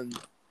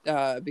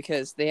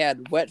 Because they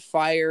had Wet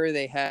Fire,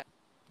 they had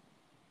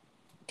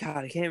God,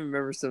 I can't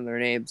remember some of their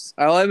names.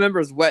 All I remember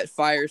is Wet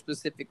Fire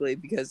specifically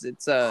because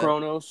it's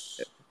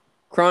Kronos.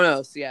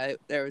 Kronos. Yeah,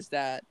 there was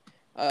that.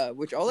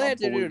 Which all they My had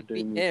to boy do to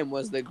beat Damien. him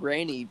was the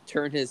granny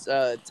turn his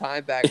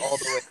time back all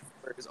the way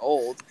where he was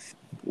old.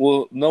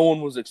 Well, no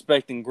one was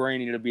expecting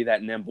Granny to be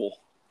that nimble.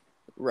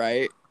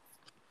 Right.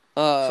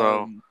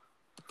 So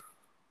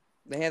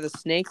They had the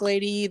snake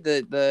lady,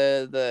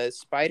 the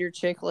spider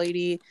chick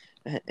lady,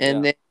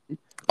 and then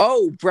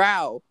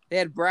Brow. They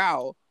had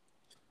Brow.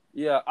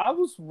 yeah, I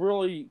was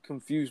really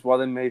confused why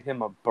they made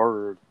him a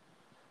bird.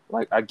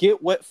 Like, I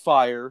get Wet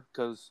Fire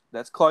because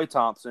that's Klay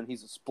Thompson.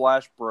 He's a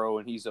splash bro,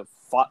 and he's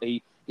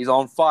he's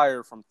on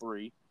fire from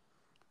 3.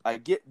 I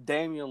get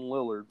Damian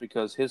Lillard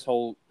because his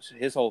whole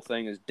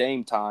thing is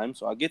Dame time,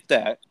 so I get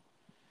that.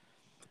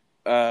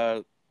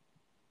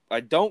 I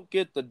don't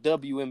get the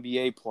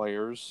WNBA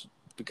players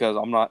because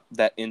I'm not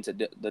that into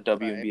the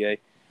WNBA,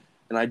 Right.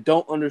 and I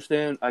don't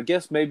understand. I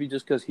guess maybe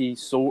just because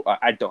he's so.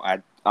 I don't.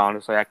 I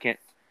honestly I can't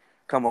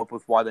come up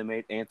with why they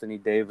made Anthony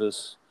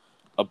Davis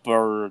a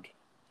bird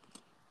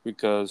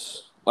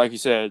because, like you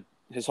said,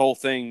 his whole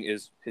thing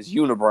is his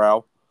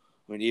unibrow.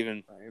 I mean,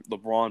 even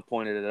LeBron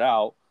pointed it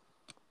out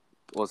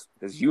was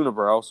his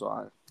unibrow.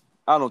 So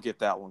I don't get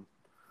that one.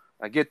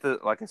 I get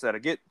like I said, I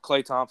get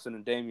Klay Thompson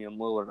and Damian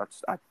Lillard.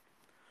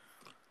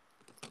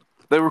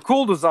 They were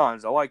cool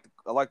designs. I like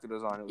the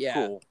design. It was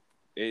cool.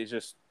 It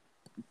just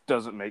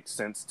doesn't make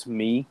sense to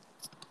me.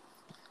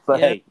 But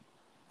hey,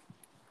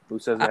 who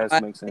says it has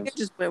to make I think sense? I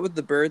just went with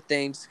the bird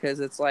things because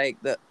it's like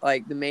the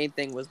main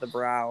thing was the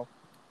brow.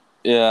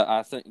 Yeah,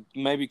 I think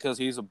maybe because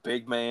he's a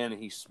big man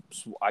and he's,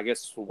 I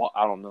guess,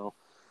 I don't know.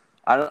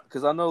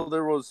 Because I know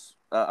there was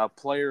a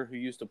player who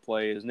used to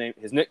play. His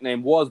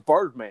nickname was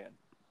Birdman.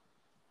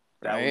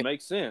 That would Right.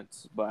 make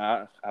sense,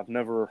 but I've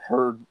never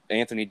heard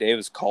Anthony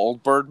Davis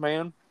called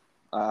Birdman.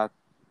 Like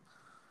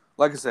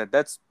I said,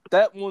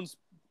 that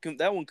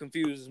one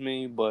confuses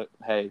me. But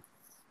hey,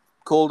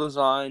 cool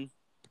design,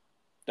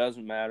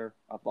 doesn't matter.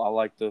 I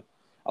liked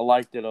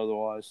it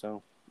otherwise.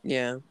 So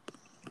Yeah.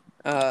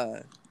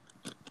 I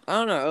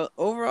don't know.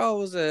 Overall,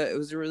 it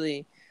was a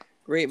really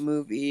great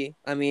movie.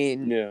 I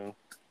mean, yeah,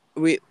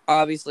 we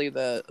obviously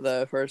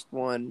the first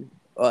one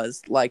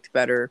was liked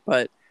better,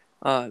 but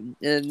and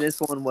this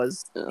one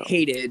was yeah,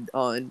 hated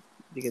on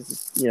because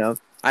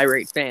it's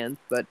irate fans,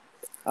 but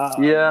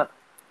yeah.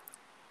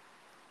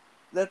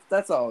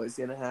 that's always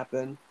gonna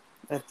happen.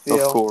 I Of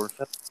feel. course,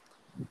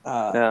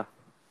 Uh,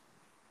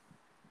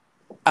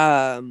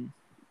 yeah.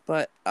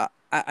 but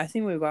I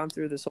think we've gone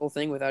through this whole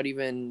thing without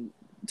even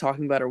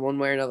talking about it one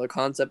way or another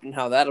concept and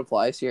how that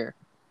applies here.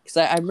 Because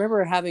I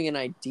remember having an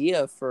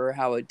idea for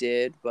how it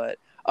did, but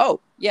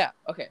yeah,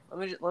 okay. Let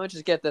me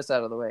just get this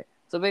out of the way.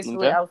 So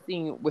basically, Okay. I was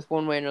seeing with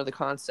one way or another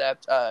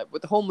concept.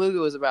 What the whole movie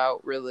was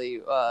about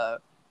really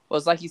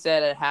was like you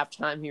said at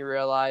halftime. He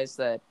realized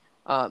that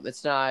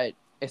it's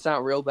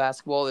not real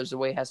basketball. There's a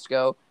way it has to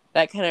go.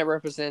 That kind of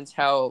represents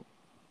how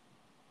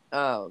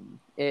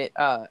it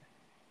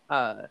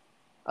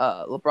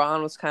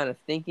LeBron was kind of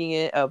thinking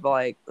it of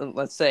like,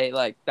 let's say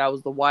like that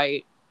was the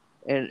white,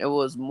 and it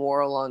was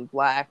more along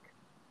black,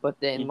 but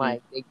then Mm-hmm.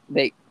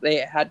 like they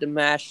had to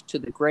mash to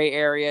the gray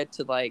area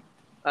to like,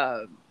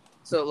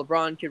 so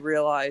LeBron could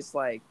realize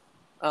like,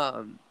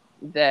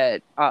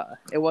 that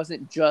it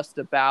wasn't just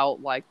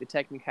about like the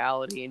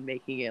technicality and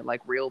making it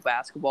like real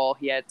basketball.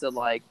 He had to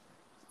like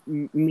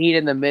meet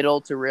in the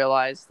middle to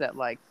realize that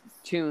like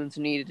Tunes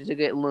needed to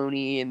get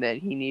loony and that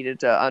he needed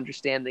to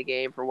understand the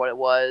game for what it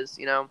was,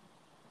 you know?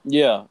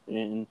 Yeah,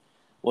 and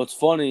what's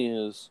funny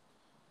is,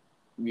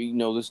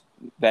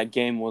 that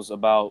game was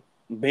about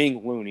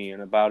being loony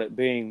and about it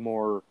being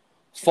more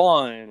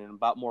fun and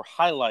about more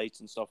highlights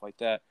and stuff like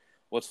that.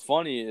 What's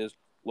funny is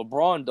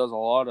LeBron does a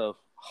lot of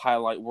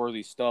highlight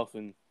worthy stuff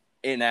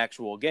in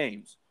actual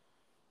games,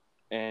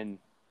 and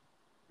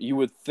you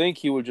would think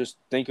he would just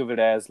think of it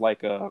as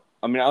like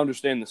I mean, I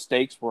understand the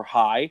stakes were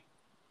high.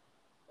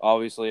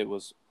 Obviously, it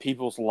was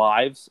people's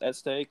lives at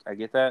stake. I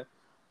get that.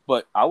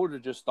 But I would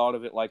have just thought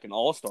of it like an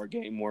all-star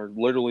game where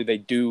literally they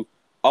do.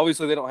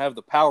 Obviously, they don't have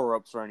the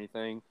power-ups or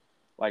anything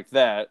like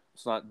that.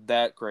 It's not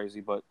that crazy,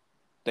 but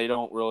they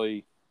don't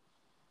really.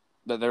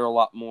 That they're a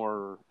lot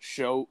more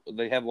show.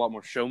 They have a lot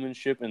more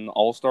showmanship in the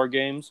all-star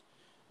games,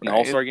 in the Right.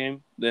 all-star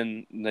game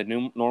than they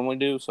normally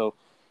do. So,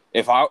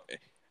 if I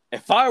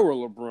were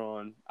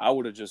LeBron, I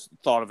would have just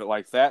thought of it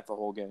like that the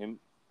whole game,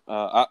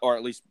 or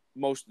at least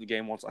most of the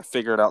game. Once I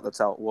figured out that's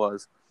how it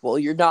was. Well,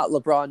 you're not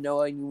LeBron,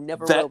 Noah, and you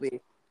never will That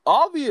be.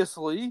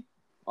 obviously,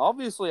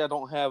 I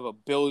don't have $1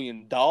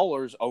 billion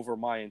over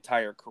my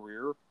entire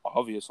career.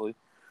 Obviously,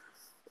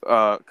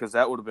 because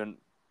that would have been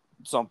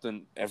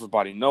something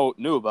everybody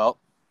knew about.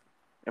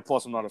 And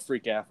plus, I'm not a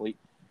freak athlete.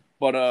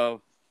 But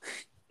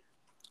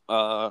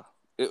uh,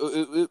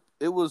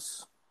 it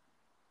was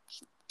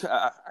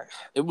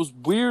it was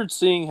weird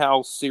seeing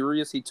how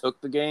serious he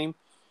took the game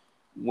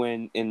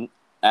when in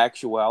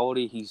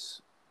actuality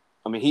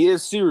he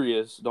is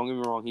serious. Don't get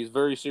me wrong, he's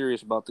very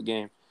serious about the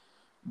game.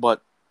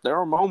 But there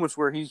are moments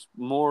where he's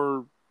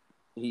more.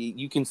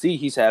 You can see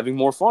he's having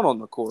more fun on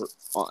the court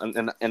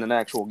in an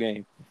actual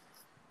game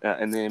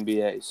in the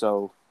NBA.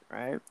 So,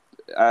 Right.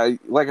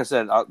 like I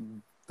said,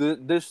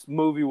 this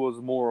movie was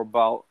more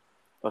about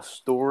a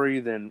story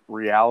than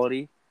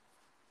reality.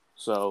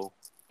 So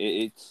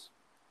it's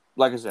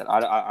like I said,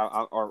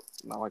 or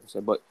not like I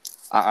said, but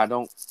I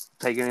don't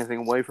take anything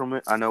away from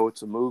it. I know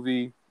it's a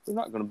movie. They're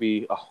not going to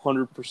be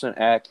 100%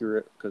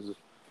 accurate because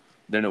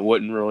then it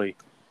wouldn't really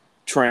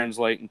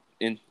translate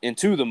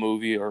into the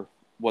movie or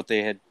what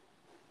they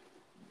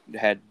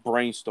had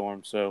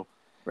brainstormed. So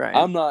Right.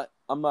 I'm not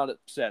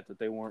upset that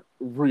they weren't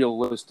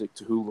realistic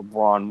to who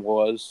LeBron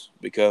was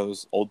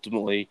because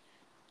ultimately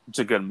it's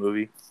a good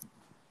movie.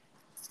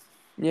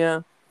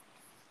 Yeah.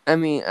 I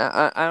mean,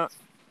 I don't.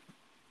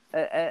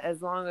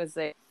 As long as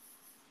they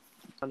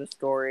on the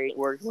story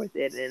worked with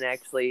it and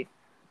actually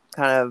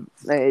kind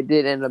of it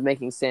did end up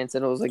making sense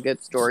and it was a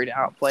good story to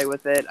outplay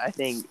with it, I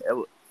think it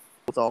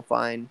was all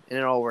fine and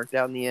it all worked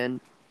out in the end.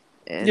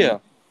 And Yeah.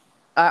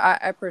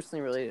 I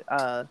personally really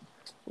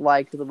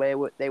liked the way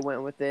they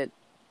went with it.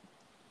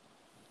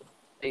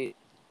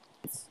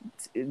 It's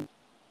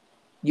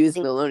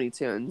using the Looney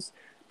Tunes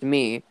to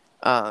me,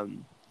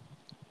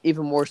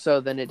 even more so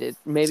than it did,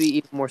 maybe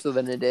even more so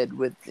than it did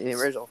with the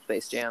original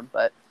Space Jam.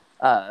 But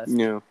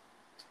Yeah.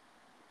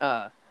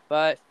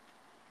 but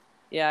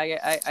yeah,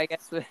 I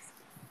guess with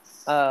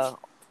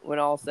when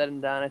all's said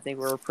and done, I think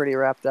we're pretty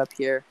wrapped up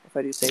here. If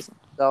I do say so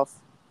myself.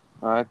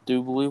 I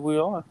do believe we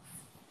are.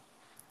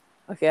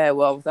 Okay,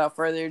 well, without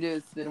further ado,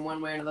 it's been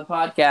one way or another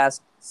podcast.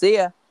 See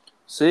ya.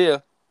 See ya.